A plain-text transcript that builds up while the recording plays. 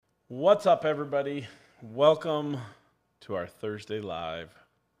What's up, everybody? Welcome to our Thursday Live.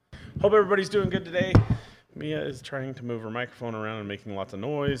 Hope everybody's doing good today. Mia is trying to move her microphone around and making lots of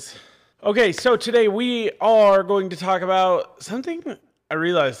noise. Okay, so today we are going to talk about something I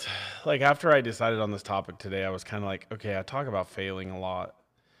realized, after I decided on this topic today, I was kind of like, okay, I talk about failing a lot.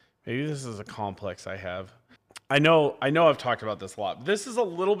 Maybe this is a complex I have. I know I've talked about this a lot. This is a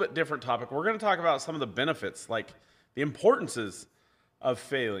little bit different topic. We're going to talk about some of the benefits, like the importances of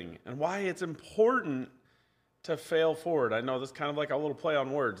failing and why it's important to fail forward. I know this is kind of like a little play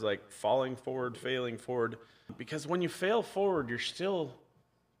on words, like falling forward, failing forward, because when you fail forward, you're still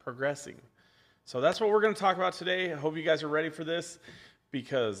progressing. So that's what we're going to talk about today. I hope you guys are ready for this,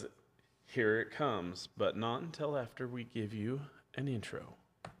 because here it comes, but not until after we give you an intro.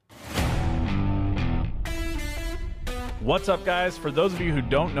 What's up, guys? For those of you who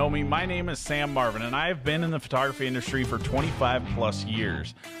don't know me, my name is Sam Marvin, and I have been in the photography industry for 25 plus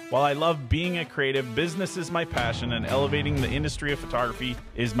years. While I love being a creative, business is my passion, and elevating the industry of photography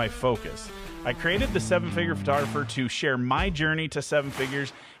is my focus. I created the 7-Figure Photographer to share my journey to 7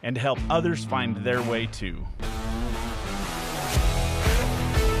 figures and to help others find their way too.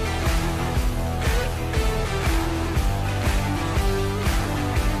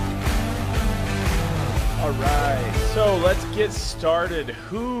 All right, so let's get started.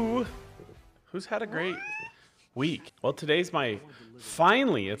 Who's had a great week? Well, today's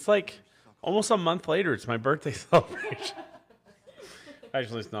finally, it's like almost a month later, it's my birthday celebration.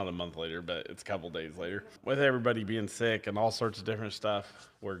 Actually, it's not a month later, but it's a couple days later. With everybody being sick and all sorts of different stuff,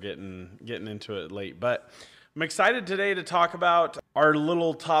 we're getting into it late. But I'm excited today to talk about our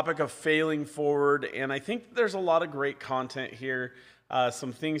little topic of failing forward, and I think there's a lot of great content here.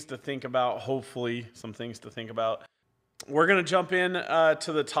 Some things to think about, hopefully, some things to think about. We're going to jump in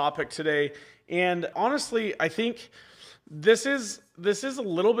to the topic today. And honestly, I think this is a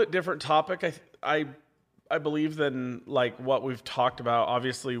little bit different topic, I believe, than like what we've talked about.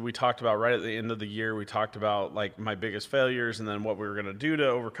 Obviously, we talked about right at the end of the year, we talked about like my biggest failures and then what we were going to do to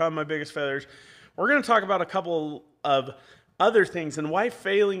overcome my biggest failures. We're going to talk about a couple of other things and why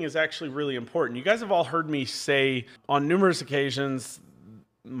failing is actually really important. You guys have all heard me say on numerous occasions,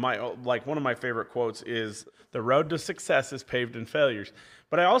 one of my favorite quotes is, "The road to success is paved in failures."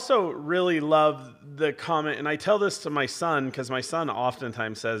 But I also really love the comment, and I tell this to my son because my son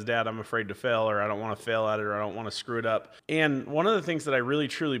oftentimes says, "Dad, I'm afraid to fail," or "I don't want to fail at it," or "I don't want to screw it up." And one of the things that I really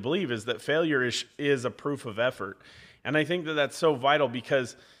truly believe is that failure is a proof of effort. And I think that that's so vital,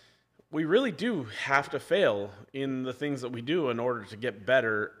 because we really do have to fail in the things that we do in order to get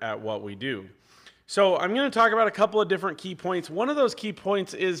better at what we do. So I'm going to talk about a couple of different key points. One of those key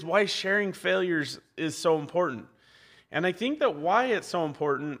points is why sharing failures is so important. And I think that why it's so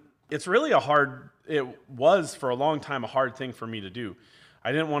important, it was for a long time a hard thing for me to do.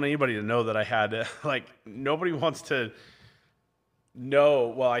 I didn't want anybody to know that I had, nobody wants to know.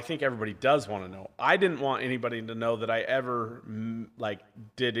 Well, I think everybody does want to know. I didn't want anybody to know that I ever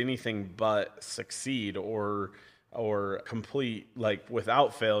did anything but succeed or complete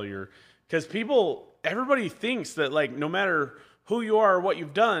without failure, because everybody thinks that no matter who you are or what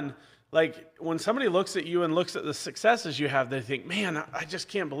you've done, when somebody looks at you and looks at the successes you have, they think, man, I just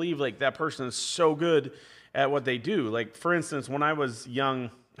can't believe that person is so good at what they do. For instance, when I was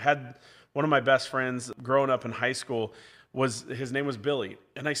young, had one of my best friends growing up in high school, his name was Billy.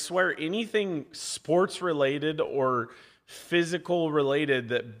 And I swear anything sports related or physical related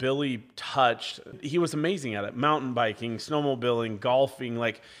that Billy touched, he was amazing at it. Mountain biking, snowmobiling, golfing.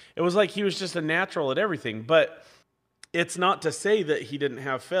 It was like he was just a natural at everything. But it's not to say that he didn't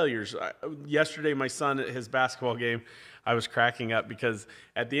have failures. Yesterday, my son at his basketball game, I was cracking up because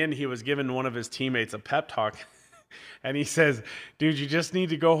at the end he was giving one of his teammates a pep talk. And he says, "Dude, you just need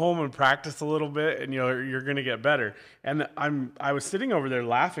to go home and practice a little bit, and you're going to get better." And I was sitting over there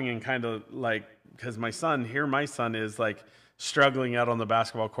laughing and kind of because my son is struggling out on the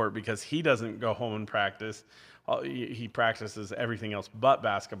basketball court because he doesn't go home and practice. He practices everything else but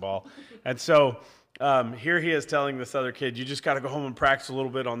basketball. And so here he is telling this other kid, "You just got to go home and practice a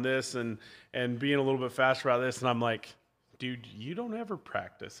little bit on this and being a little bit faster about this." And I'm like, "Dude, you don't ever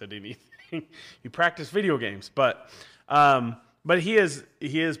practice at anything. You practice video games." But he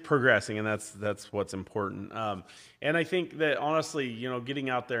is progressing, and that's what's important. And I think that honestly, getting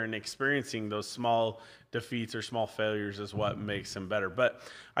out there and experiencing those small defeats or small failures is what makes him better. But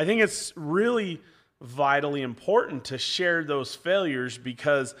I think it's really vitally important to share those failures,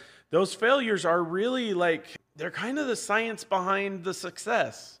 because those failures are really they're kind of the science behind the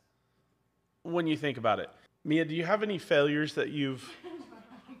success when you think about it. Mia, do you have any failures that you've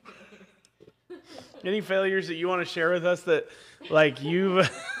Any failures that you want to share with us that, like, you've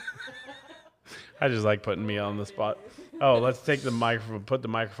I just like putting me on the spot. Oh, let's take the microphone, put the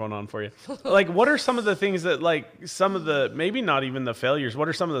microphone on for you. Like, what are some of the things that, like, some of the, maybe not even the failures, what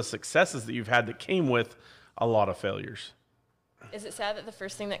are some of the successes that you've had that came with a lot of failures? Is it sad that the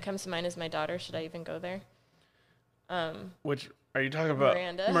first thing that comes to mind is my daughter? Should I even go there? Which, are you talking about?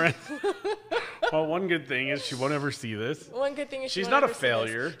 Miranda. Well, one good thing is she won't ever see this. One good thing is she's not a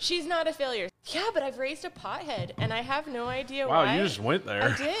failure. She's not a failure. Yeah, but I've raised a pothead, and I have no idea why. Wow, you just went there.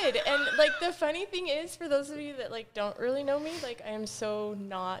 I did, and like the funny thing is, for those of you that like don't really know me, like I am so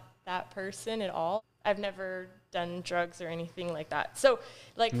not that person at all. I've never done drugs or anything like that. So,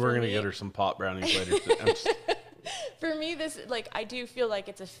 like, we're gonna get her some pot brownies later. For me, this like I do feel like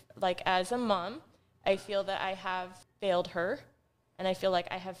it's like as a mom, I feel that I have failed her, and I feel like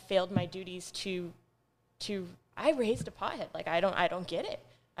I have failed my duties to I raised a pothead. Like I don't get it.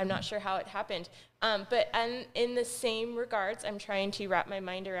 I'm not sure how it happened. But in the same regards, I'm trying to wrap my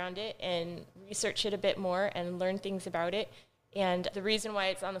mind around it and research it a bit more and learn things about it. And the reason why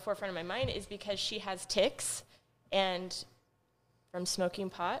it's on the forefront of my mind is because she has tics, and from smoking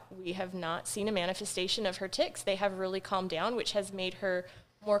pot, we have not seen a manifestation of her tics. They have really calmed down, which has made her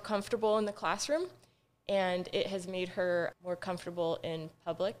more comfortable in the classroom, and it has made her more comfortable in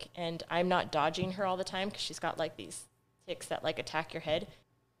public. And I'm not dodging her all the time because she's got like these tics that like attack your head.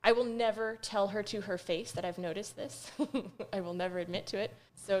 I will never tell her to her face that I've noticed this. I will never admit to it.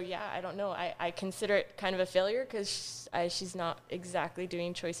 So yeah, I don't know. I consider it kind of a failure because she's not exactly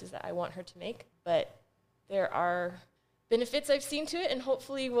doing choices that I want her to make. But there are benefits I've seen to it, and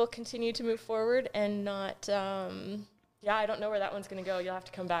hopefully we'll continue to move forward and not, I don't know where that one's going to go. You'll have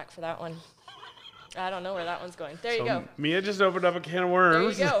to come back for that one. I don't know where that one's going. There you go. Mia just opened up a can of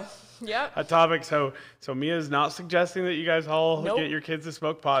worms. There you go. Yep. A topic. So Mia's not suggesting that you guys all get your kids to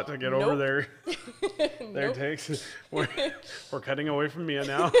smoke pot to get over their takes. We're cutting away from Mia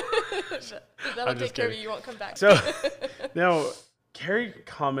now. That'll take care of you. You won't come back. So now, Carrie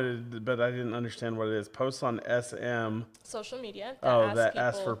commented, but I didn't understand what it is. Posts on SM. Social media. That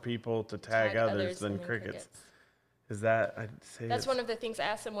asks for people to tag others than crickets. Is that, I'd say that's one of the things I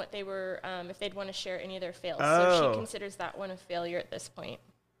asked them what they were, if they'd want to share any of their fails. So she considers that one a failure at this point.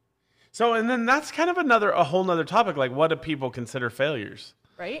 So, and then that's kind of a whole nother topic. Like, what do people consider failures?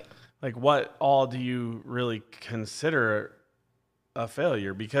 Right. Like, what all do you really consider a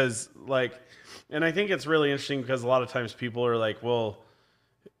failure? Because, like, and I think it's really interesting because a lot of times people are like, well,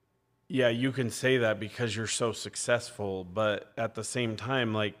 yeah, you can say that because you're so successful. But at the same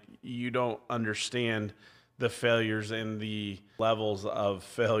time, like, you don't understand the failures and the levels of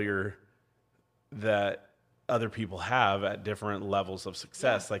failure that other people have at different levels of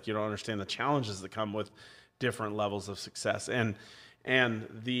success. Like, you don't understand the challenges that come with different levels of success and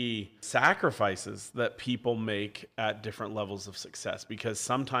the sacrifices that people make at different levels of success, because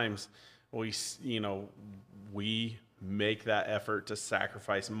sometimes we make that effort to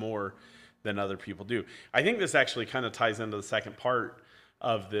sacrifice more than other people do. I think this actually kind of ties into the second part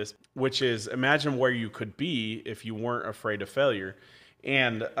of this, which is imagine where you could be if you weren't afraid of failure.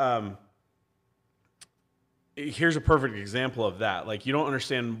 And here's a perfect example of that. Like, you don't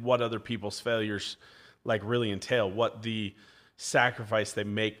understand what other people's failures like really entail, what sacrifice they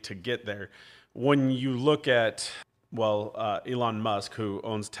make to get there. When you look at, Elon Musk, who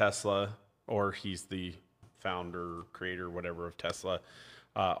owns Tesla, or he's the founder, creator, whatever of Tesla,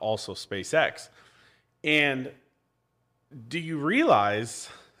 also SpaceX. And do you realize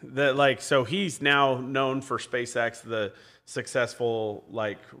that, like, so he's now known for SpaceX, the successful,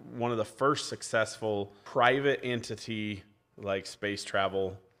 like, one of the first successful private entity, like, space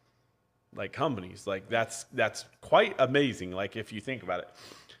travel, like, companies. Like, that's quite amazing, like, if you think about it.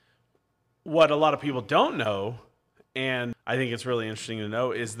 What a lot of people don't know, and I think it's really interesting to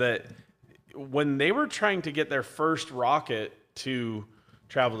know, is that when they were trying to get their first rocket to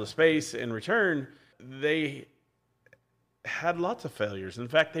travel to space and return, they had lots of failures. In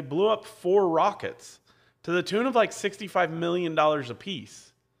fact, they blew up 4 rockets to the tune of like $65 million a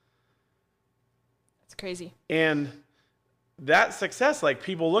piece. That's crazy. And that success, like,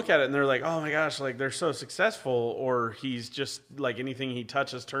 people look at it and they're like, oh my gosh, like, they're so successful, or he's just like, anything he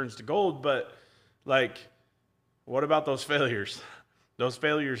touches turns to gold. But, like, what about those failures? Those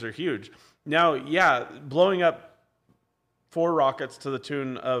failures are huge. Now, yeah, blowing up 4 rockets to the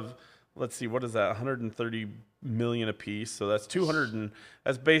tune of, let's see, what is that? 130 million a piece. So that's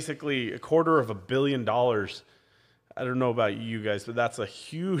that's basically $250 million. I don't know about you guys, but that's a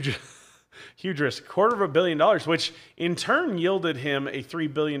huge, huge risk. $250 million, which in turn yielded him a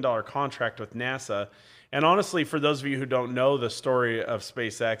 $3 billion contract with NASA. And honestly, for those of you who don't know the story of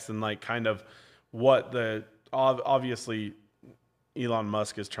SpaceX and like kind of what obviously Elon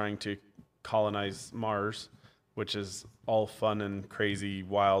Musk is trying to colonize Mars, which is all fun and crazy,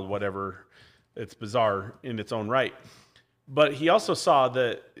 wild, whatever. It's bizarre in its own right. But he also saw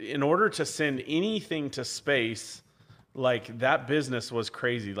that in order to send anything to space, like that business was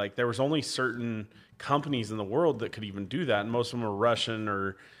crazy. Like there was only certain companies in the world that could even do that. And most of them were Russian,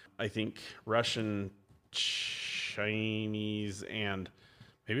 or I think Russian, Chinese, and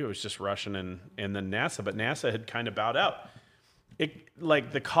maybe it was just Russian and then NASA. But NASA had kind of bowed out.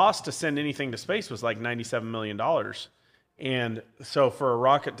 Like the cost to send anything to space was like $97 million. And so for a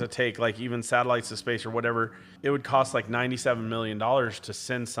rocket to take like even satellites to space or whatever, it would cost like $97 million to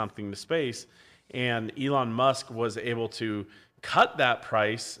send something to space. And Elon Musk was able to cut that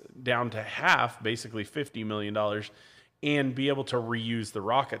price down to half, basically $50 million, and be able to reuse the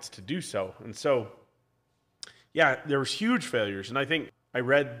rockets to do so. And so, yeah, there was huge failures. And I think I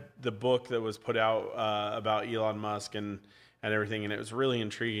read the book that was put out about Elon Musk and everything, and it was really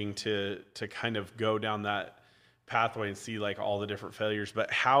intriguing to kind of go down that pathway and see like all the different failures,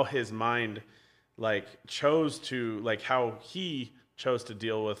 but how his mind like chose to like how he chose to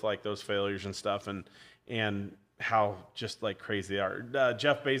deal with like those failures and stuff, and how just like crazy they are.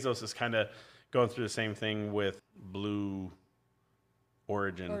 Jeff Bezos is kind of going through the same thing with Blue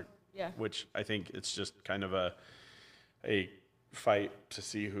Origin, which I think it's just kind of a fight to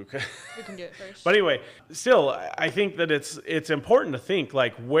see who can do it first. But anyway, still, I think that it's important to think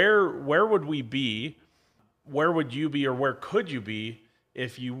like where would we be, where would you be, or where could you be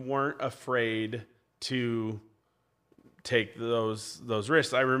if you weren't afraid to take those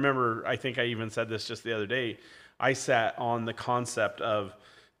risks. I remember, I think I even said this just the other day, I sat on the concept of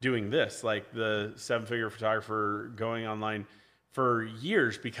doing this, like the 7-figure photographer, going online for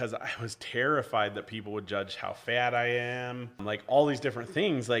years, because I was terrified that people would judge how fat I am, like all these different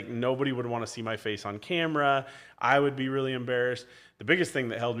things. Like nobody would want to see my face on camera. I would be really embarrassed. The biggest thing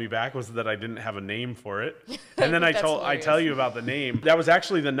that held me back was that I didn't have a name for it. And then I tell you about the name. That was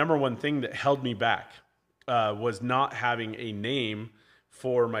actually the number one thing that held me back, was not having a name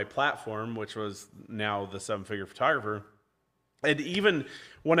for my platform, which was now the 7-figure photographer. And even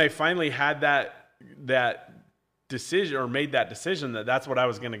when I finally had that decision, or made that decision that that's what I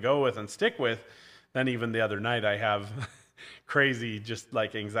was going to go with and stick with, then even the other night I have crazy just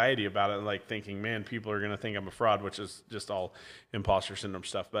like anxiety about it, like thinking, man, people are going to think I'm a fraud, which is just all imposter syndrome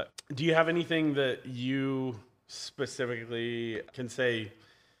stuff. But do you have anything that you specifically can say,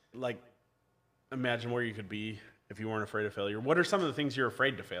 like, imagine where you could be if you weren't afraid of failure? What are some of the things you're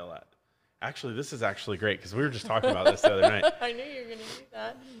afraid to fail at? Actually, this is actually great, because we were just talking about this the other night. I knew you were going to do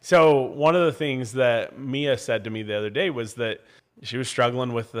that. So one of the things that Mia said to me the other day was that she was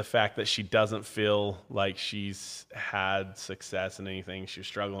struggling with the fact that she doesn't feel like she's had success in anything. She was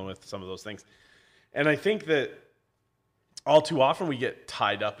struggling with some of those things. And I think that all too often we get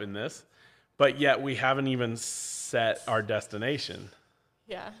tied up in this, but yet we haven't even set our destination.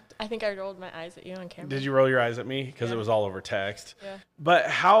 Yeah, I think I rolled my eyes at you on camera. Did you roll your eyes at me? Because it was all over text. Yeah. But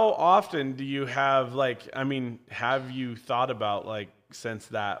how often do you have, like, I mean, have you thought about, like, since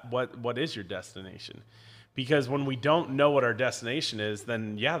that, what is your destination? Because when we don't know what our destination is,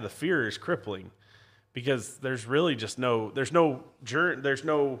 then, yeah, the fear is crippling. Because there's really just there's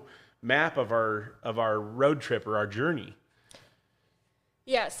no map of our road trip or our journey.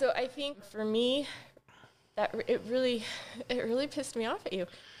 Yeah, so I think for me, that it really pissed me off at you.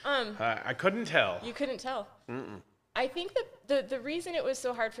 I couldn't tell. You couldn't tell. Mm-mm. I think that the reason it was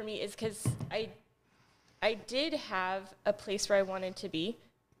so hard for me is because I did have a place where I wanted to be.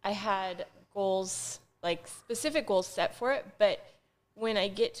 I had goals, like specific goals set for it, but when I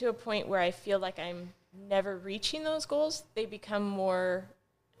get to a point where I feel like I'm never reaching those goals, they become more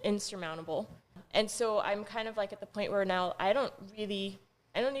insurmountable. And so I'm kind of like at the point where now I don't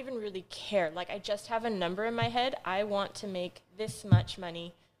even really care. Like, I just have a number in my head. I want to make this much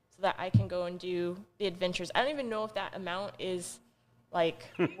money so that I can go and do the adventures. I don't even know if that amount is, like,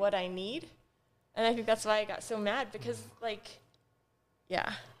 what I need. And I think that's why I got so mad, because, like,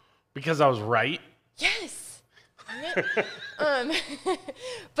 yeah. Because I was right? Yes.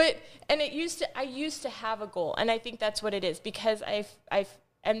 But, and I used to have a goal, and I think that's what it is, because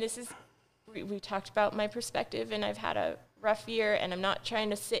and this is, we talked about my perspective, and I've had a rough year, and I'm not trying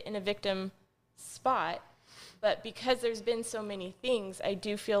to sit in a victim spot, but because there's been so many things, I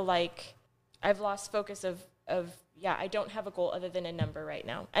do feel like I've lost focus of I don't have a goal other than a number right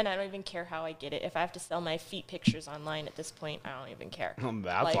now, and I don't even care how I get it. If I have to sell my feet pictures online at this point, I don't even care.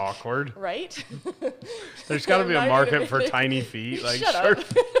 That's like, awkward, right? There's got to be a market for tiny feet. Like, Shut up.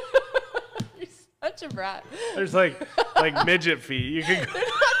 You're such such a brat. There's like midget feet. You can go. They're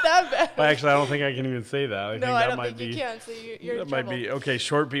not that bad. Well, actually, I don't think I can even say that. I think No, that I don't might think be, you can. So you're that in might trouble. be okay.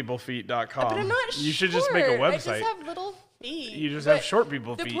 Shortpeoplefeet.com. But I'm not You should just make a short. website. I just have little feet. You just But have short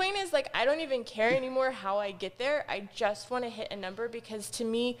people The feet. point is, like, I don't even care anymore how I get there. I just want to hit a number because to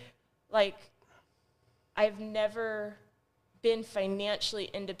me, like, I've never been financially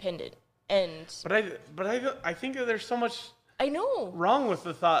independent. And I think that there's so much I know. wrong with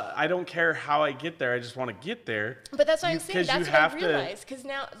the thought. I don't care how I get there. I just want to get there. But that's what I'm saying. 'cause That's you what I have to- realized. Because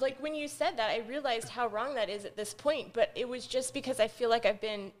now, like, when you said that, I realized how wrong that is at this point. But it was just because I feel like I've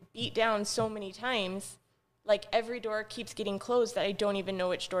been beat down so many times. Like, every door keeps getting closed that I don't even know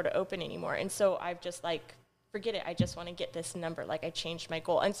which door to open anymore. And so I've just, like, forget it. I just want to get this number. Like, I changed my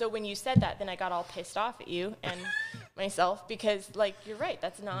goal. And so when you said that, then I got all pissed off at you and myself because, like, you're right.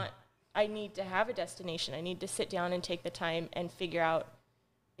 That's not, I need to have a destination. I need to sit down and take the time and figure out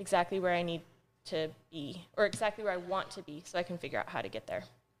exactly where I need to be or exactly where I want to be so I can figure out how to get there.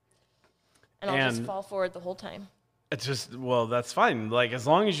 And I'll just And- fall forward the whole time. It's just, well, that's fine. Like, as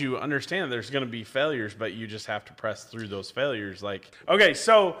long as you understand there's going to be failures, but you just have to press through those failures. Like, okay,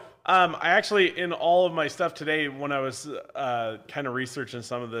 so I actually, in all of my stuff today, when I was kind of researching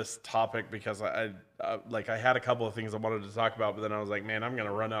some of this topic, because I had a couple of things I wanted to talk about, but then I was like, man, I'm going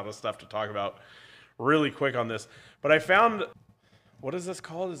to run out of stuff to talk about really quick on this. But I found, what is this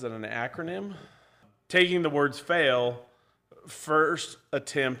called? Is it an acronym? Taking the words fail, first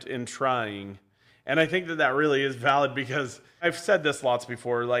attempt in trying. And I think that that really is valid because I've said this lots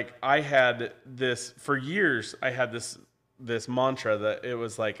before. Like, I had this for years. I had this mantra that it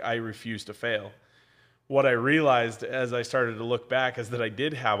was like, I refuse to fail. What I realized as I started to look back is that I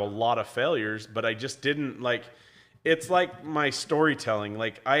did have a lot of failures, but I just didn't like. It's like my storytelling.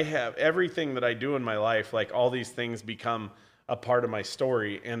 Like, I have everything that I do in my life. Like, all these things become a part of my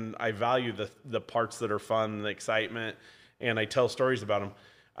story, and I value the parts that are fun, the excitement, and I tell stories about them.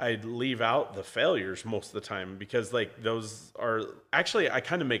 I leave out the failures most of the time because, like, those are actually, I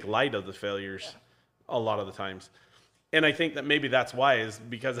kind of make light of the failures a lot of the times. And I think that maybe that's why, is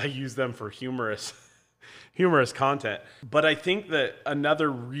because I use them for humorous content. But I think that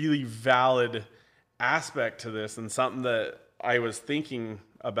another really valid aspect to this, and something that I was thinking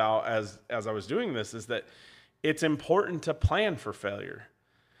about as I was doing this, is that it's important to plan for failure.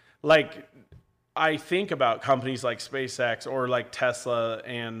 Like, I think about companies like SpaceX or like Tesla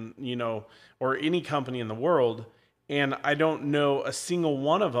and, or any company in the world, and I don't know a single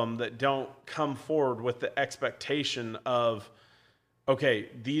one of them that don't come forward with the expectation of, okay,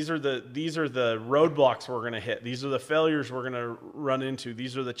 these are the roadblocks we're going to hit. These are the failures we're going to run into.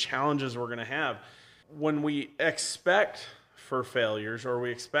 These are the challenges we're going to have. When we expect for failures, or we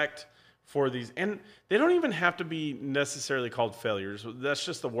expect for these, and they don't even have to be necessarily called failures. That's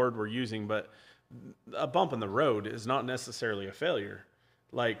just the word we're using, but a bump in the road is not necessarily a failure.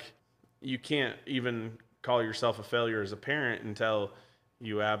 Like, you can't even call yourself a failure as a parent until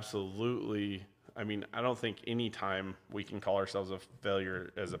you absolutely, I mean, I don't think any time we can call ourselves a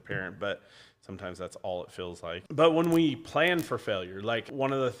failure as a parent, but sometimes that's all it feels like. But when we plan for failure, like,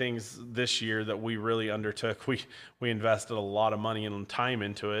 one of the things this year that we really undertook, we invested a lot of money and time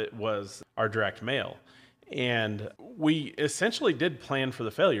into it, was our direct mail. And we essentially did plan for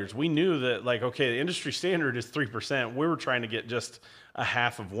the failures. We knew that, like, okay, the industry standard is 3%. We were trying to get just a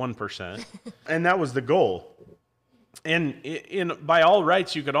half of 1%. And that was the goal. And by all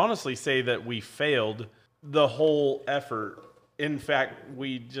rights, you could honestly say that we failed the whole effort. In fact,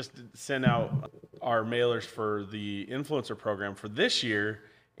 we just sent out our mailers for the influencer program for this year.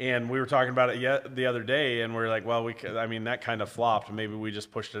 And we were talking about it the other day, and we were like, well, that kind of flopped. Maybe we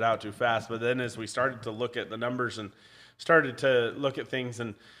just pushed it out too fast. But then as we started to look at the numbers and started to look at things,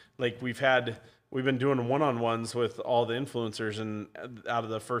 and like, we've been doing one-on-ones with all the influencers, and out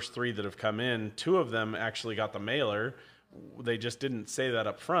of the first 3 that have come in, 2 of them actually got the mailer. They just didn't say that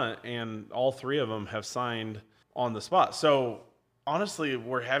up front, and all 3 of them have signed on the spot. So honestly,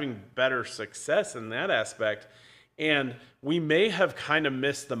 we're having better success in that aspect. And we may have kind of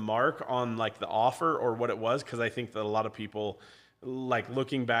missed the mark on, like, the offer or what it was, because I think that a lot of people, like,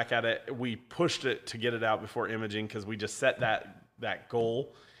 looking back at it, we pushed it to get it out before imaging because we just set that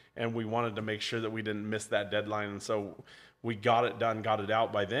goal, and we wanted to make sure that we didn't miss that deadline. And so we got it done, got it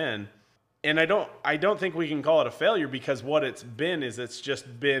out by then. And I don't think we can call it a failure, because what it's been is it's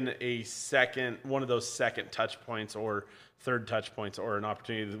just been one of those second touch points or third touch points, or an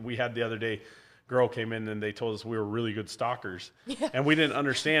opportunity that we had the other day. Girl came in and they told us we were really good stalkers. Yeah. And we didn't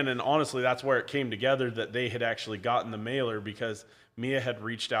understand. And honestly, that's where it came together, that they had actually gotten the mailer, because Mia had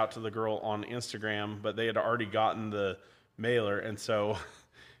reached out to the girl on Instagram, but they had already gotten the mailer. And so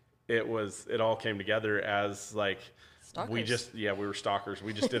it all came together as like, Stalkers. we were stalkers.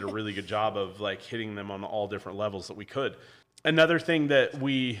 We just did a really good job of like hitting them on all different levels that we could. Another thing that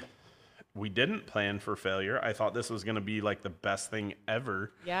we didn't plan for failure, I thought this was going to be like the best thing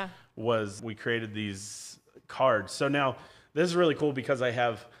ever. Yeah. Was we created these cards. So now this is really cool because I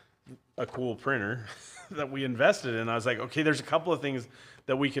have a cool printer that we invested in. I was like, okay, there's a couple of things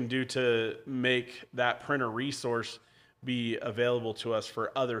that we can do to make that printer resource be available to us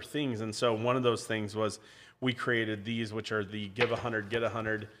for other things. And so one of those things was we created these, which are the give 100, get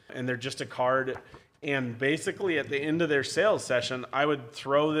 100, and they're just a card. And basically at the end of their sales session, I would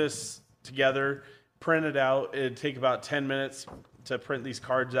throw this together, print it out. It'd take about 10 minutes to print these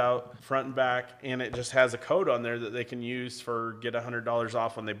cards out front and back. And it just has a code on there that they can use for get $100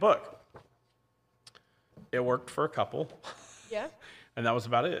 off when they book. It worked for a couple. Yeah. And that was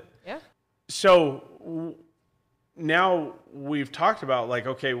about it. Yeah. So now we've talked about like,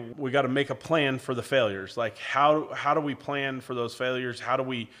 okay, we got to make a plan for the failures. Like how do we plan for those failures? How do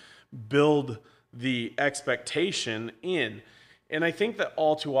we build the expectation in? And I think that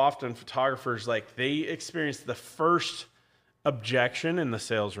all too often photographers, like they experience the first objection in the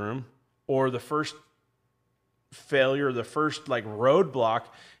sales room or the first failure, the first like roadblock,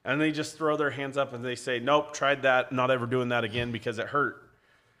 and they just throw their hands up and they say, nope, tried that, not ever doing that again because it hurt.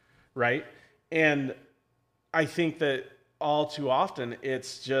 Right. And I think that all too often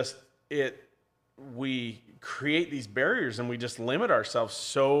we create these barriers and we just limit ourselves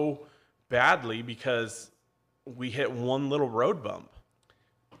so badly because we hit one little road bump.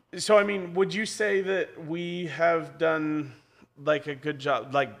 So, I mean, would you say that we have done like a good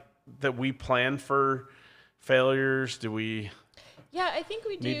job, like that we plan for failures? Do we Yeah, I think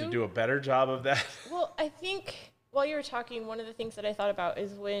we need to do a better job of that? Well, I think while you were talking, one of the things that I thought about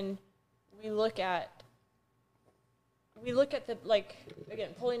is when we look at the, like,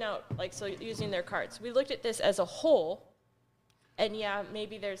 again, pulling out, like, so using their cards. We looked at this as a whole, and yeah,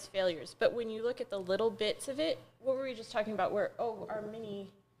 maybe there's failures. But when you look at the little bits of it, what were we just talking about? Our mini,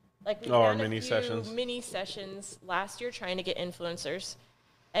 like, we our ran mini a few sessions. mini sessions last year trying to get influencers.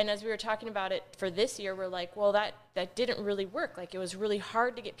 And as we were talking about it for this year, we're like, well, that didn't really work. Like, it was really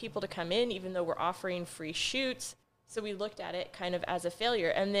hard to get people to come in, even though we're offering free shoots. So we looked at it kind of as a failure.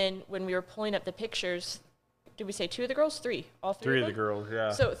 And then when we were pulling up the pictures, did we say 2 of the girls? 3? All 3 Three of of the girls,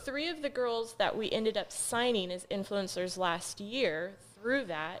 yeah. So 3 of the girls that we ended up signing as influencers last year through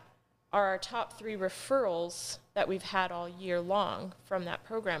that are our top 3 referrals that we've had all year long from that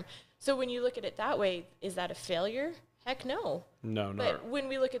program. So when you look at it that way, is that a failure? Heck no. No. But when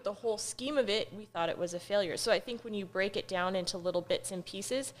we look at the whole scheme of it, we thought it was a failure. So I think when you break it down into little bits and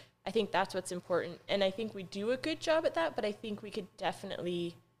pieces, I think that's what's important. And I think we do a good job at that, but I think we could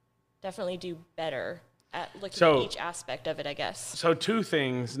definitely do better at looking at each aspect of it, I guess. So 2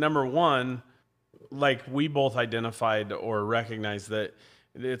 things. Number one, like we both identified or recognized that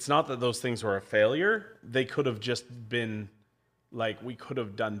it's not that those things were a failure. They could have just been like, we could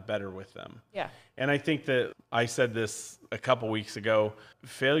have done better with them. Yeah. And I think that I said this a couple weeks ago,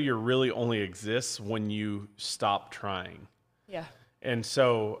 failure really only exists when you stop trying. Yeah. And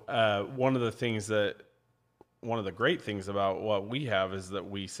so one of the great things about what we have is that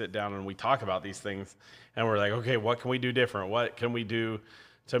we sit down and we talk about these things and we're like, okay, what can we do different? What can we do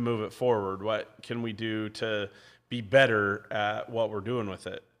to move it forward? What can we do to be better at what we're doing with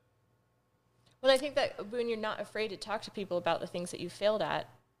it? Well, I think that when you're not afraid to talk to people about the things that you failed at,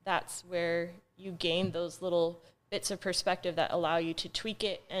 that's where you gain those little bits of perspective that allow you to tweak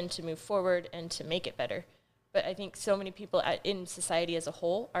it and to move forward and to make it better. But I think so many people in society as a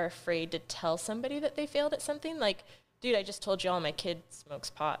whole are afraid to tell somebody that they failed at something. Like, dude, I just told you all my kid smokes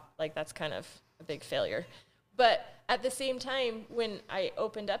pot. Like, that's kind of a big failure. But at the same time, when I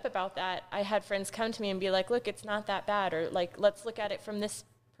opened up about that, I had friends come to me and be like, look, it's not that bad. Or like, let's look at it from this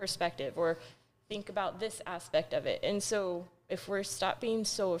perspective, or think about this aspect of it. And so if we're stop being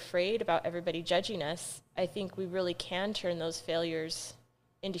so afraid about everybody judging us, I think we really can turn those failures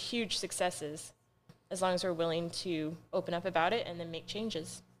into huge successes, as long as we're willing to open up about it and then make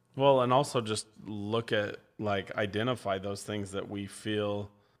changes. Well, and also just look at, like, identify those things that we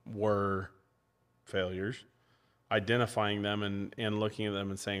feel were failures, identifying them and looking at them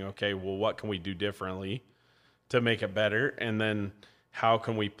and saying, okay, well, what can we do differently to make it better? And then how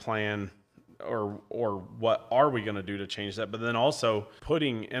can we plan, or what are we going to do to change that? But then also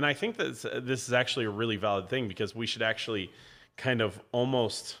and I think that this is actually a really valid thing, because we should actually kind of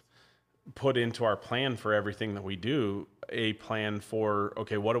almost put into our plan for everything that we do a plan for,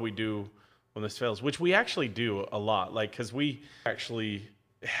 okay, what do we do when this fails? Which we actually do a lot. Like, because we actually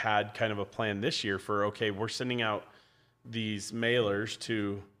had kind of a plan this year for, okay, we're sending out these mailers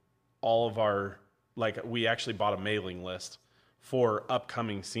to all of our, like, we actually bought a mailing list for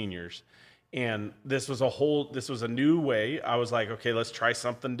upcoming seniors. And this was a new way. I was like, okay, let's try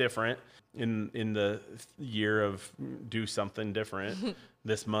something different in the year of do something different.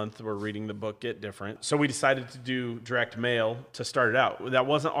 This month we're reading the book Get Different. So we decided to do direct mail to start it out. That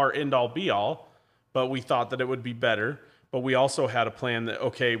wasn't our end all be all, but we thought that it would be better. But we also had a plan that,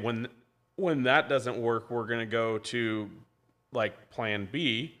 okay, when that doesn't work, we're going to go to like plan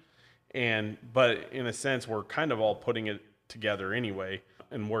B. But in a sense, we're kind of all putting it together anyway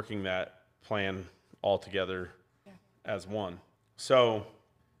and working that plan all together as one. So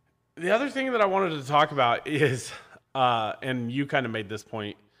the other thing that I wanted to talk about is, and you kind of made this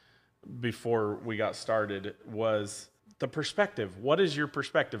point before we got started, was the perspective. What is your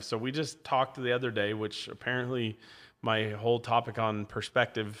perspective? So we just talked the other day, which apparently my whole topic on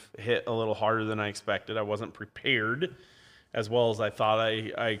perspective hit a little harder than I expected. I wasn't prepared as well as I thought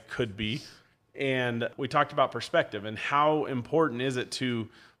I could be. And we talked about perspective and how important is it to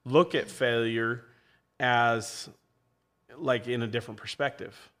look at failure as like in a different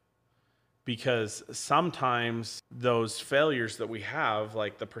perspective. Because sometimes those failures that we have,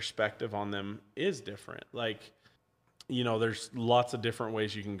 like the perspective on them is different. Like, you know, there's lots of different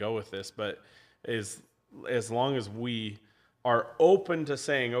ways you can go with this, but as long as we are open to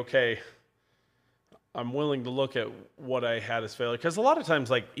saying, okay, I'm willing to look at what I had as failure. Because a lot of times,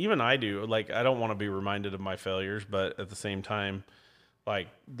 like, even I do, like, I don't want to be reminded of my failures, but at the same time, like,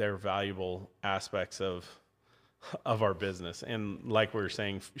 they're valuable aspects of our business. And like we were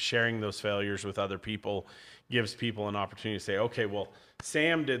saying, sharing those failures with other people gives people an opportunity to say, okay, well,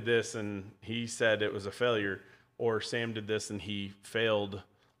 Sam did this and he said it was a failure, or Sam did this and he failed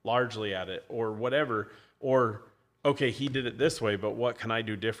largely at it, or whatever, or okay, he did it this way, but what can I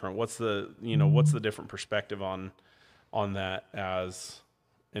do different? What's the different perspective on that as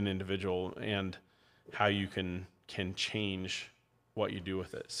an individual, and how you can change what you do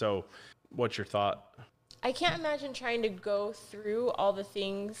with it. So what's your thought? I can't imagine trying to go through all the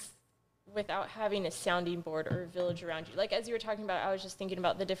things without having a sounding board or a village around you. Like, as you were talking about, I was just thinking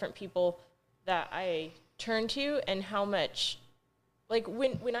about the different people that I turn to and how much, like,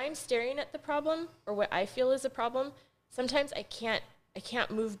 when I'm staring at the problem or what I feel is a problem, sometimes I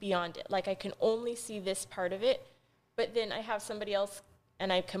can't move beyond it. Like, I can only see this part of it, but then I have somebody else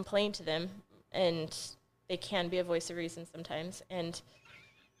and I complain to them, and they can be a voice of reason sometimes, and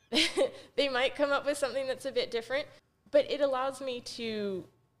they might come up with something that's a bit different, but it allows me to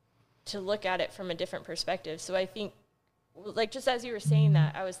look at it from a different perspective. So I think, like, just as you were saying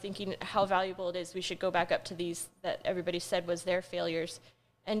that, I was thinking how valuable it is we should go back up to these that everybody said was their failures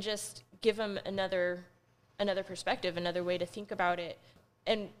and just give them another perspective, another way to think about it.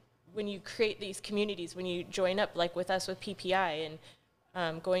 And when you create these communities, when you join up, like with us with PPI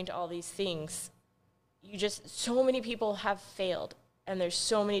and going to all these things, so many people have failed. And there's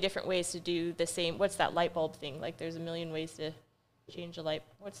so many different ways to do the same. What's that light bulb thing? Like, there's a million ways to change a light.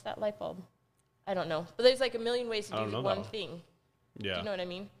 What's that light bulb? I don't know. But there's like a million ways to do one thing. Yeah. Do you know what I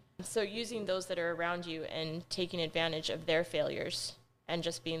mean? So using those that are around you and taking advantage of their failures and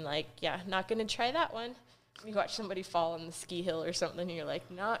just being like, yeah, not going to try that one. You watch somebody fall on the ski hill or something, and you're like,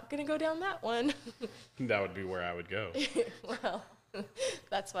 not going to go down that one. That would be where I would go. Well,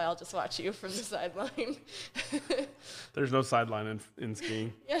 that's why I'll just watch you from the sideline. There's no sideline in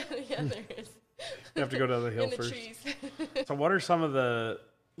skiing. Yeah, there is. You have to go down the hill in the first. Trees. So what are some of the,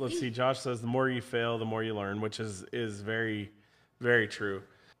 let's see, Josh says the more you fail, the more you learn, which is very, very true.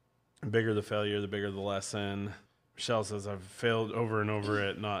 The bigger the failure, the bigger the lesson. Michelle says I've failed over and over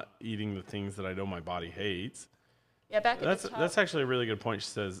at not eating the things that I know my body hates. Yeah, back at the top. That's actually a really good point. She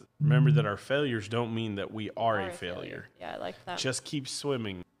says, remember that our failures don't mean that we are a failure. Yeah, I like that. Just keep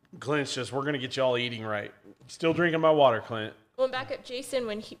swimming. Clint's just, we're going to get you all eating right. Still drinking my water, Clint. Well, back at Jason,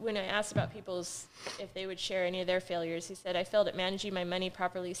 when I asked about if they would share any of their failures, he said, I failed at managing my money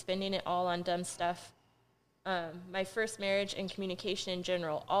properly, spending it all on dumb stuff. My first marriage and communication in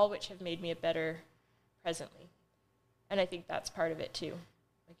general, all which have made me a better presently. And I think that's part of it too,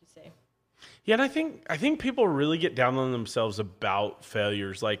 like you say. Yeah, and I think people really get down on themselves about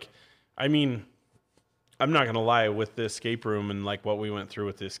failures. Like, I mean, I'm not going to lie, with the escape room and like what we went through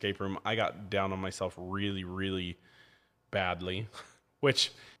with the escape room, I got down on myself really, really badly,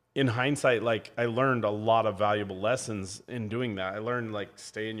 which in hindsight, like, I learned a lot of valuable lessons in doing that. I learned, like,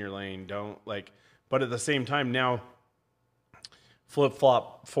 stay in your lane, don't, like, but at the same time now,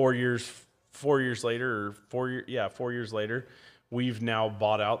 flip-flop 4 years later, 4 years later, we've now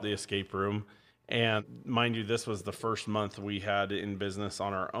bought out the escape room. And mind you, this was the first month we had in business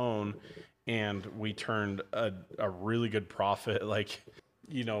on our own, and we turned a really good profit, like,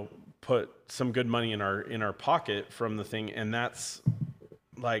 you know, put some good money in our pocket from the thing. And that's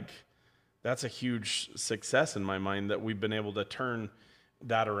a huge success in my mind, that we've been able to turn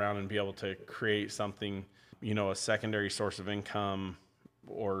that around and be able to create something, a secondary source of income,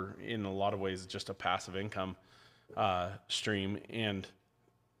 or in a lot of ways just a passive income stream. And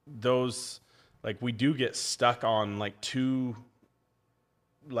those, we do get stuck on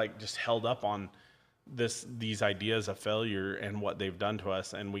just held up on these ideas of failure and what they've done to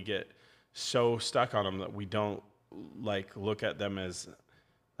us, and we get so stuck on them that we don't look at them as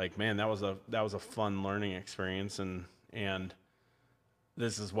man, that was a fun learning experience, and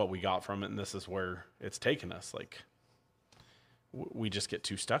this is what we got from it, and this is where it's taken us. We just get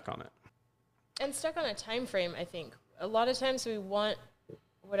too stuck on it. And stuck on a time frame, I think. A lot of times we want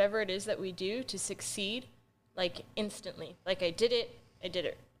whatever it is that we do to succeed, instantly. I did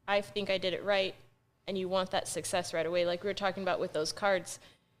it. I think I did it right, and you want that success right away. Like we were talking about with those cards.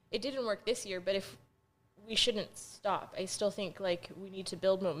 It didn't work this year, but if we shouldn't stop. I still think we need to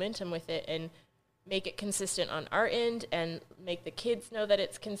build momentum with it and make it consistent on our end and make the kids know that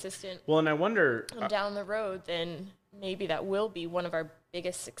it's consistent. Well, and I wonder... And down the road, then maybe that will be one of our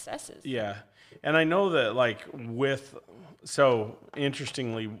biggest successes. Yeah. And I know that so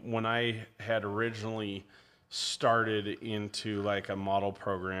interestingly, when I had originally started into a model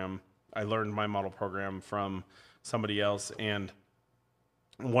program, I learned my model program from somebody else. And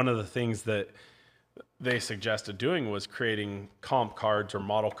one of the things that they suggested doing was creating comp cards or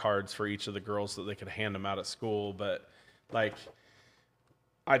model cards for each of the girls so that they could hand them out at school. But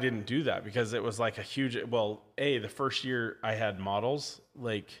I didn't do that because it was a huge, the first year I had models,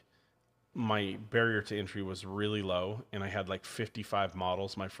 my barrier to entry was really low, and I had 55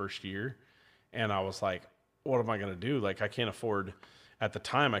 models my first year. And I was what am I going to do? I can't afford, at the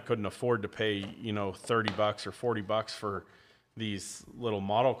time I couldn't afford to pay, $30 or $40 for these little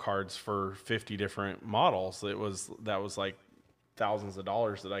model cards for 50 different models. That was thousands of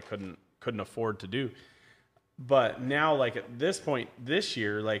dollars that I couldn't afford to do. But now, at this point this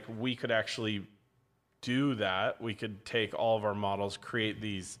year, we could actually do that. We could take all of our models, create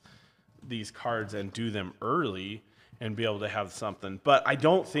these cards, and do them early and be able to have something. But I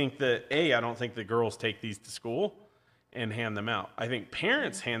don't think that I don't think the girls take these to school and hand them out. I think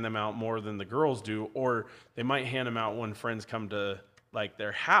parents hand them out more than the girls do, or they might hand them out when friends come to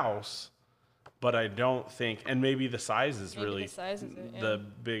their house. But I don't think, and maybe the size is really the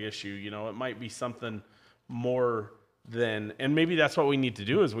big issue. It might be something more than, and maybe that's what we need to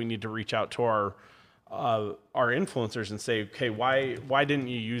do, is we need to reach out to our influencers and say, okay, why didn't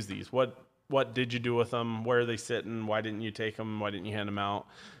you use these? What did you do with them? Where are they sitting? Why didn't you take them? Why didn't you hand them out?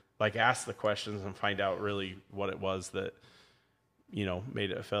 Ask the questions and find out really what it was that, made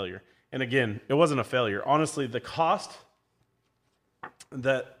it a failure. And again, it wasn't a failure. Honestly, the cost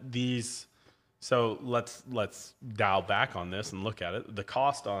that these, so let's dial back on this and look at it. The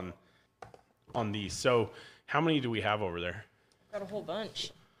cost on these. So how many do we have over there? Got a whole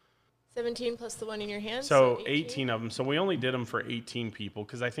bunch. 17 plus the one in your hand. So 18 of them. So we only did them for 18 people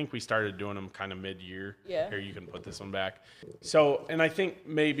because I think we started doing them kind of mid-year. Yeah. Here, you can put this one back. So, and I think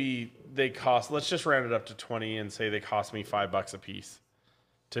maybe they cost, let's just round it up to 20 and say they cost me $5 a piece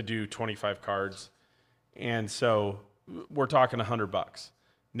to do 25 cards. And so we're talking $100.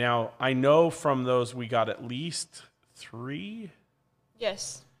 Now, I know from those we got at least 3.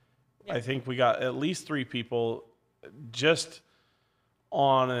 Yes. Yeah. I think we got at least 3 people just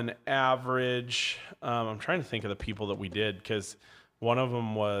on an average. I'm trying to think of the people that we did, because one of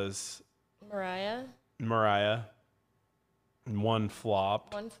them was Mariah, and one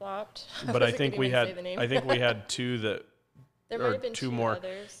flopped. But I think we had 2 that, there might have been 2 more.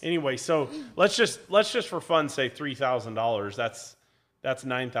 Others. Anyway, so let's just for fun say $3,000. That's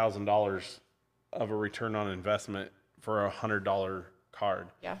 $9,000 of a return on investment for a $100 card.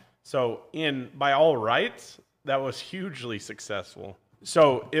 Yeah. So by all rights, that was hugely successful.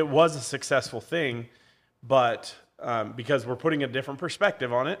 So it was a successful thing, but because we're putting a different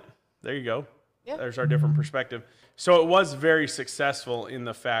perspective on it. There you go. Yeah. There's our different perspective. So it was very successful in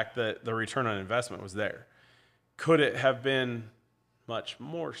the fact that the return on investment was there. Could it have been much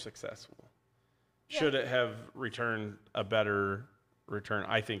more successful? Yeah. Should it have returned a better return?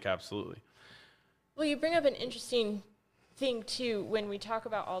 I think absolutely. Well, you bring up an interesting thing too when we talk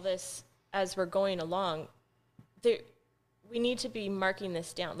about all this as we're going along. We need to be marking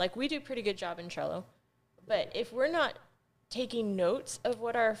this down. We do a pretty good job in Trello, but if we're not taking notes of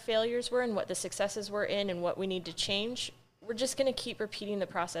what our failures were and what the successes were in and what we need to change, we're just going to keep repeating the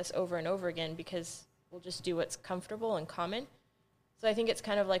process over and over again because we'll just do what's comfortable and common. So I think it's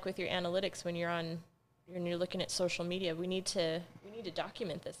kind of like with your analytics when you're looking at social media. We need to need to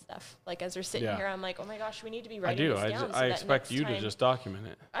document this stuff. Like as we're sitting Yeah. here, I'm like, oh my gosh, we need to be I writing do. this down. I expect you to just document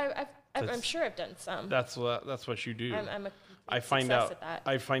it. I'm sure I've done some. That's what you do. I'm a I find success out. at that.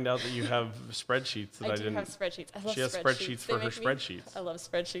 I find out that you have spreadsheets that I do didn't. have spreadsheets. I love She has spreadsheets for her spreadsheets. I love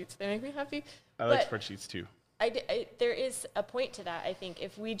spreadsheets. They make me happy. I like spreadsheets too. There is a point to that. I think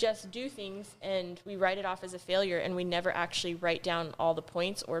if we just do things and we write it off as a failure and we never actually write down all the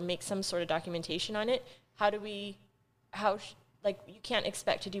points or make some sort of documentation on it, you can't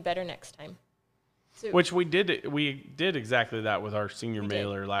expect to do better next time. So Which we did exactly that with our senior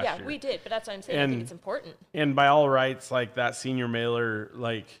mailer last year. Yeah, we did, but that's what I'm saying. I think it's important. And by all rights, like that senior mailer,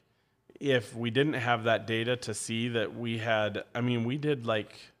 like if we didn't have that data to see that we had, I mean, we did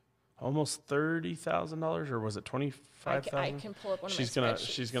like almost $30,000, or was it $25,000? I can pull up one of my spreadsheets.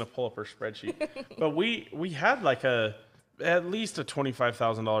 She's gonna pull up her spreadsheet. But we had like at least a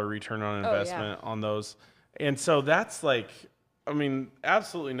 $25,000 return on investment on those, and so that's like, I mean,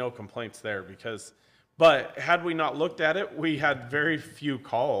 absolutely no complaints there but had we not looked at it, we had very few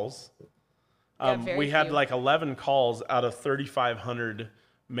calls. We had like 11 calls out of 3,500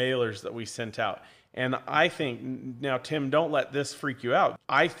 mailers that we sent out. And I think, now, Tim, don't let this freak you out.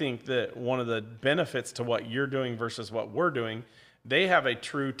 I think that one of the benefits to what you're doing versus what we're doing, they have a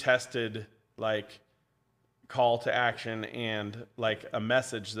true tested, like, call to action and, like, a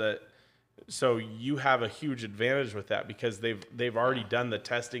message that, so you have a huge advantage with that because they've already done the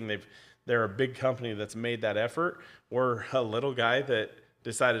testing. They're a big company that's made that effort. We're a little guy that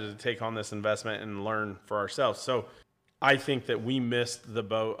decided to take on this investment and learn for ourselves. So I think that we missed the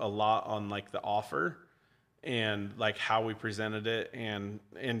boat a lot on like the offer and like how we presented it and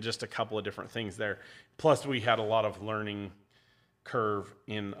just a couple of different things there. Plus we had a lot of learning curve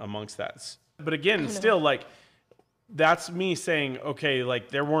in amongst that. But again, still like that's me saying, okay, like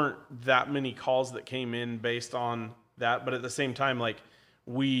there weren't that many calls that came in based on that. But at the same time, like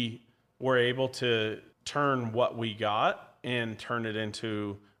we were able to turn what we got and turn it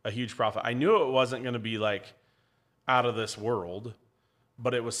into a huge profit. I knew it wasn't going to be like out of this world,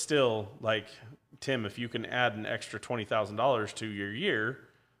 but it was still like, Tim, if you can add an extra $20,000 to your year,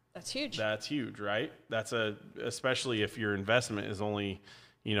 that's huge. That's huge, right? Especially if your investment is only,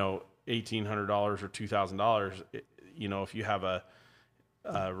 $1,800 or $2,000, if you have a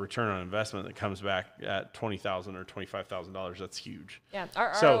return on investment that comes back at $20,000 or $25,000, that's huge. Yeah,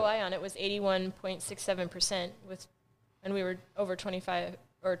 our ROI on it was 81.67% and we were over 25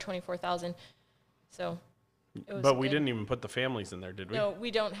 or 24,000. So but we didn't even put the families in there, did we? No,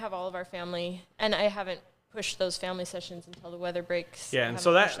 we don't have all of our family, and I haven't pushed those family sessions until the weather breaks. Yeah, and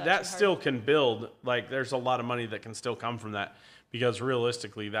so that still can build, like there's a lot of money that can still come from that because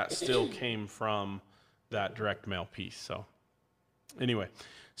realistically that still came from that direct mail piece. So anyway,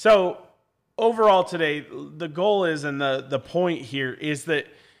 so overall today, the goal is, and the point here is that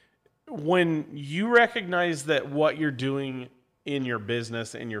when you recognize that what you're doing in your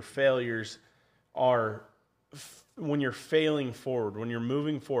business and your failures are when you're failing forward, when you're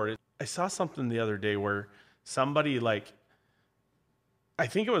moving forward. I saw something the other day where somebody I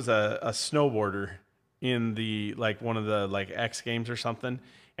think it was a snowboarder in the one of the X Games or something,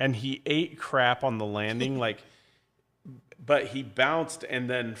 and he ate crap on the landing but he bounced and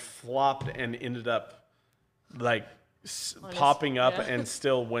then flopped and ended up popping up and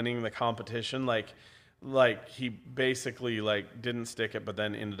still winning the competition. He basically didn't stick it, but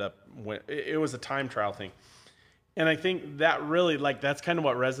then ended up it was a time trial thing. And I think that really that's kind of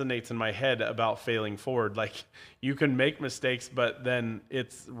what resonates in my head about failing forward. You can make mistakes, but then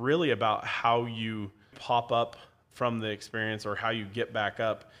it's really about how you pop up from the experience or how you get back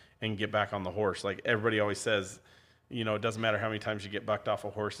up and get back on the horse. Like everybody always says, it doesn't matter how many times you get bucked off a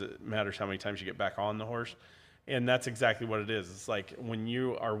horse, it matters how many times you get back on the horse. And that's exactly what it is. It's like when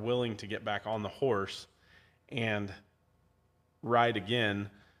you are willing to get back on the horse and ride again,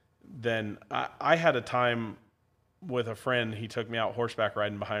 then I had a time with a friend. He took me out horseback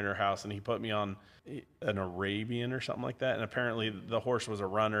riding behind her house and he put me on an Arabian or something like that. And apparently the horse was a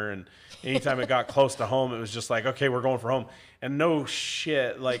runner. And anytime it got close to home, it was just like, okay, we're going for home. And no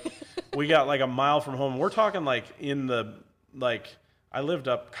shit. We got a mile from home. We're talking in the, I lived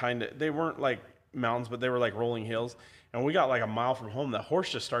up they weren't mountains, but they were rolling hills. And we got a mile from home. The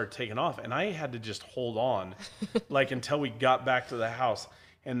horse just started taking off. And I had to just hold on until we got back to the house.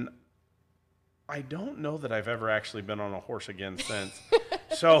 And I don't know that I've ever actually been on a horse again since.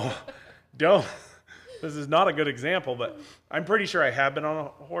 So this is not a good example, but I'm pretty sure I have been on a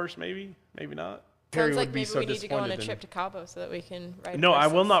horse, maybe not. Sounds like maybe we need to go on a trip to Cabo so that we can ride No,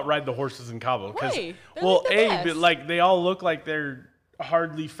 horses. I will not ride the horses in Cabo. Why? But they all look like they're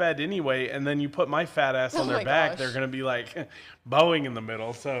hardly fed anyway, and then you put my fat ass on Oh their my back, gosh. they're going to be like bowing in the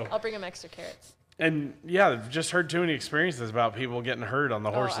middle. So, I'll bring them extra carrots. and yeah, I've just heard too many experiences about people getting hurt on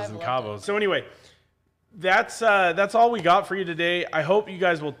the horses I've in loved Cabo. it. So anyway, that's all we got for you today. I hope you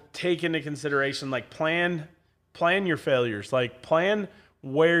guys will take into consideration, like, plan your failures, like plan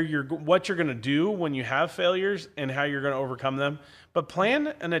what you're going to do when you have failures and how you're going to overcome them. But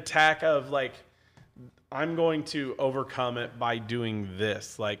plan an attack of, like, I'm going to overcome it by doing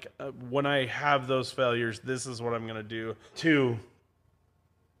this. Like, when I have those failures, this is what I'm going to do to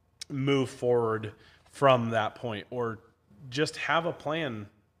move forward from that point, or just have a plan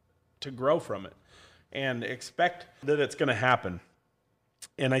to grow from it and expect that it's going to happen.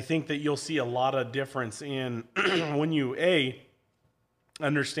 And I think that you'll see a lot of difference in when you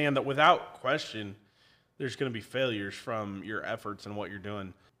understand that without question, there's going to be failures from your efforts and what you're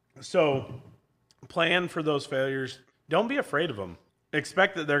doing. So plan for those failures. Don't be afraid of them.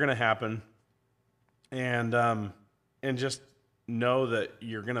 Expect that they're going to happen, and just know that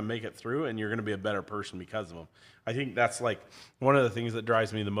you're going to make it through, and you're going to be a better person because of them. I think that's like one of the things that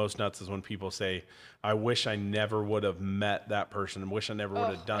drives me the most nuts is when people say, I wish I never would have met that person. I wish I never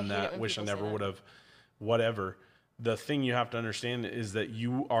would have done that. Wish I never would have whatever. The thing you have to understand is that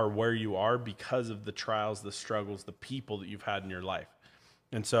you are where you are because of the trials, the struggles, the people that you've had in your life.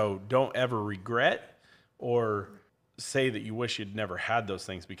 And so don't ever regret or say that you wish you'd never had those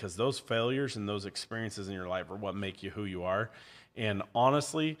things, because those failures and those experiences in your life are what make you who you are. And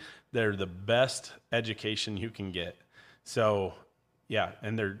honestly, they're the best education you can get. So yeah,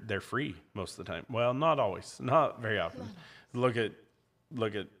 and they're free most of the time. Well, not always, not very often. Look at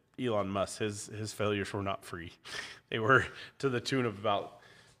Elon Musk. His failures were not free. They were to the tune of about,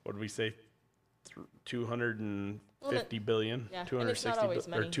 what did we say, 250 billion, Yeah, and 260 it's not always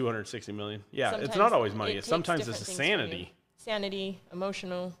money. or 260 million. Yeah, it's Sometimes not always money. takes Sometimes different it's things from you. sanity. Sanity,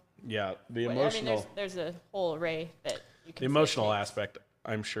 emotional. Yeah, the I emotional. mean, there's a whole array that you can The say emotional it takes. aspect,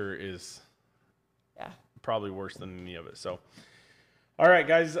 I'm sure, is Yeah. probably worse than any of it. So, all right,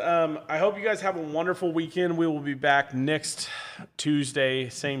 guys. I hope you guys have a wonderful weekend. We will be back next Tuesday,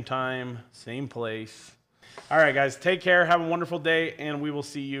 same time, same place. All right, guys. Take care. Have a wonderful day, and we will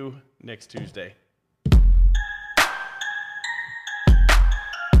see you next Tuesday.